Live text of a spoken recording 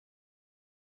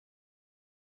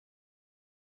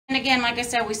And again, like I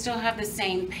said, we still have the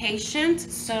same patient,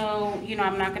 so, you know,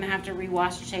 I'm not going to have to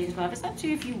rewash or change gloves. It's up to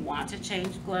you if you want to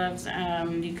change gloves.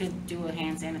 You could do a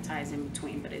hand sanitizer in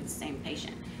between, but it's the same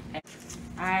patient. Okay.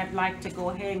 I'd like to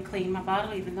go ahead and clean my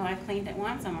bottle, even though I cleaned it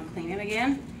once. I'm going to clean it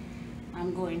again.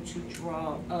 I'm going to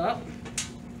draw up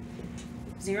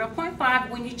 0.5.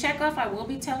 When you check off, I will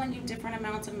be telling you different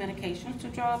amounts of medications to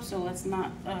draw up, so let's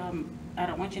not, I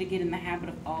don't want you to get in the habit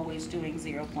of always doing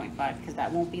 0.5 because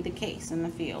that won't be the case in the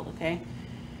field, okay?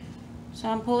 So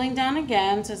I'm pulling down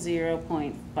again to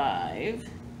 0.5.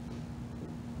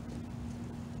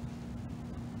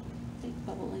 Big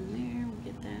bubble in there, we'll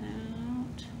get that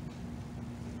out.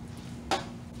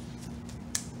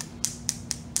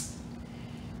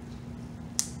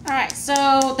 All right,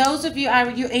 so those of you,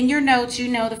 in your notes, you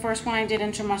know the first one I did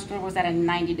intramuscular was at a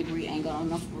 90-degree angle. I don't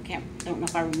know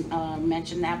if I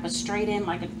mentioned that, but straight in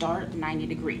like a dart, 90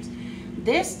 degrees.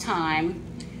 This time,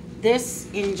 this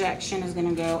injection is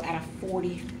gonna go at a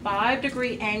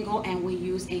 45-degree angle, and we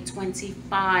use a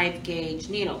 25 gauge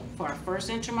needle. For our first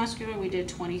intramuscular, we did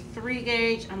 23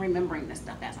 gauge. I'm remembering this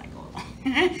stuff as I go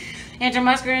along.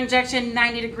 Intramuscular injection,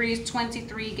 90 degrees,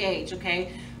 23 gauge,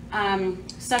 okay?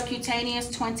 Subcutaneous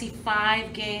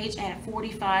 25 gauge at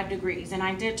 45 degrees. And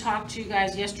I did talk to you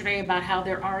guys yesterday about how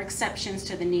there are exceptions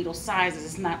to the needle sizes.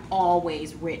 It's not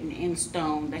always written in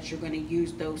stone that you're going to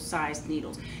use those sized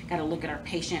needles. Got to look at our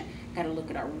patient, got to look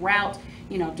at our route,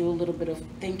 you know, do a little bit of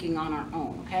thinking on our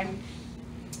own, okay?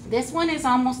 This one is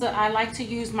almost, I like to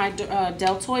use my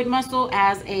deltoid muscle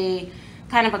as a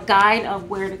kind of a guide of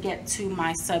where to get to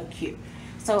my subcu.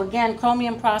 So again,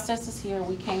 chromium process is here.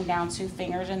 We came down 2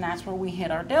 fingers, and that's where we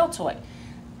hit our deltoid.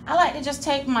 I like to just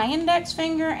take my index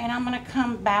finger, and I'm going to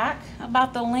come back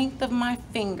about the length of my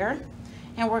finger,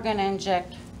 and we're going to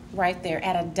inject right there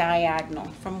at a diagonal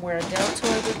from where a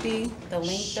deltoid would be, the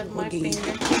length of my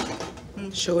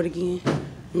finger. Show it again.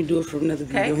 Let me do it from another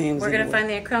video. Okay, we're going to find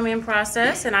the acromion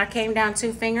process, and I came down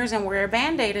 2 fingers, and where a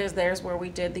Band-Aid is, there's where we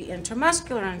did the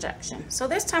intramuscular injection. So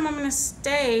this time I'm going to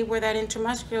stay where that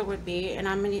intramuscular would be, and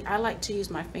I like to use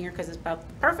my finger because it's about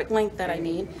the perfect length that I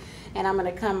need, and I'm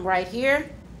going to come right here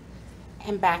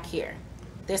and back here.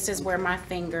 This is where my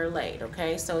finger laid,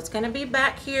 okay? So it's going to be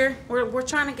back here. We're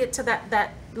trying to get to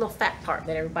that little fat part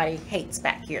that everybody hates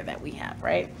back here that we have,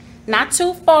 right? Not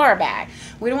too far back.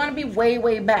 We don't want to be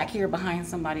way back here behind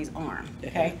somebody's arm,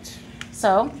 okay?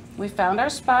 So we found our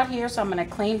spot here, so I'm going to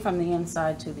clean from the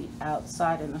inside to the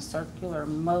outside in a circular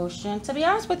motion. To be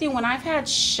honest with you, when I've had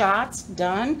shots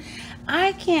done,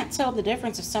 I can't tell the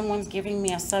difference if someone's giving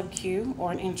me a sub-Q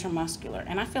or an intramuscular,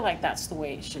 and I feel like that's the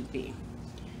way it should be.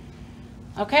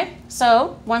 Okay,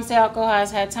 so once the alcohol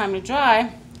has had time to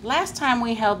dry, last time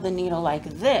we held the needle like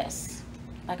this,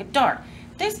 like a dart.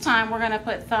 This time we're going to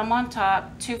put thumb on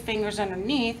top, 2 fingers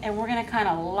underneath, and we're going to kind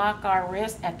of lock our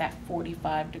wrist at that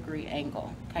 45-degree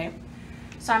angle, okay?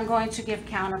 So I'm going to give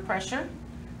counter pressure,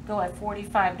 go at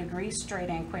 45 degrees, straight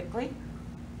in quickly,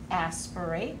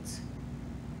 aspirate,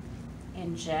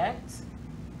 inject.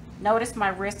 Notice my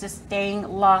wrist is staying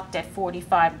locked at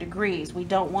 45 degrees. We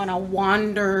don't want to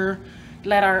wander,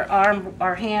 let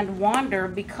our hand wander,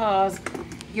 because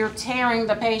you're tearing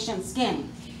the patient's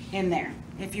skin in there.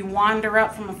 If you wander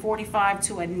up from a 45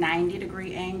 to a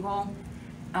 90-degree angle,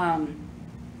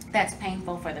 that's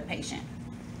painful for the patient.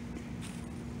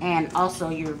 And also,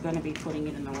 you're going to be putting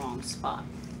it in the wrong spot.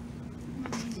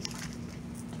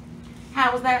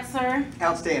 How was that, sir?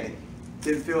 Outstanding.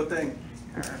 Didn't feel a thing.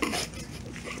 Perfect.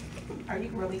 Are you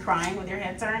really crying with your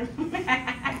head turned?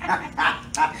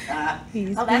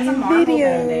 Oh, that's a marble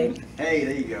Band-Aid. Hey,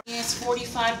 there you go. It's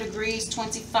 45 degrees,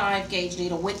 25 gauge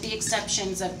needle, with the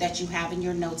exceptions of that you have in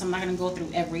your notes. I'm not going to go through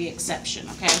every exception,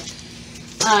 okay?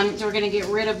 So we're going to get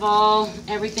rid of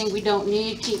everything we don't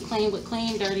need. Keep clean with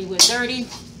clean, dirty with dirty,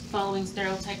 following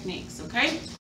sterile techniques, okay?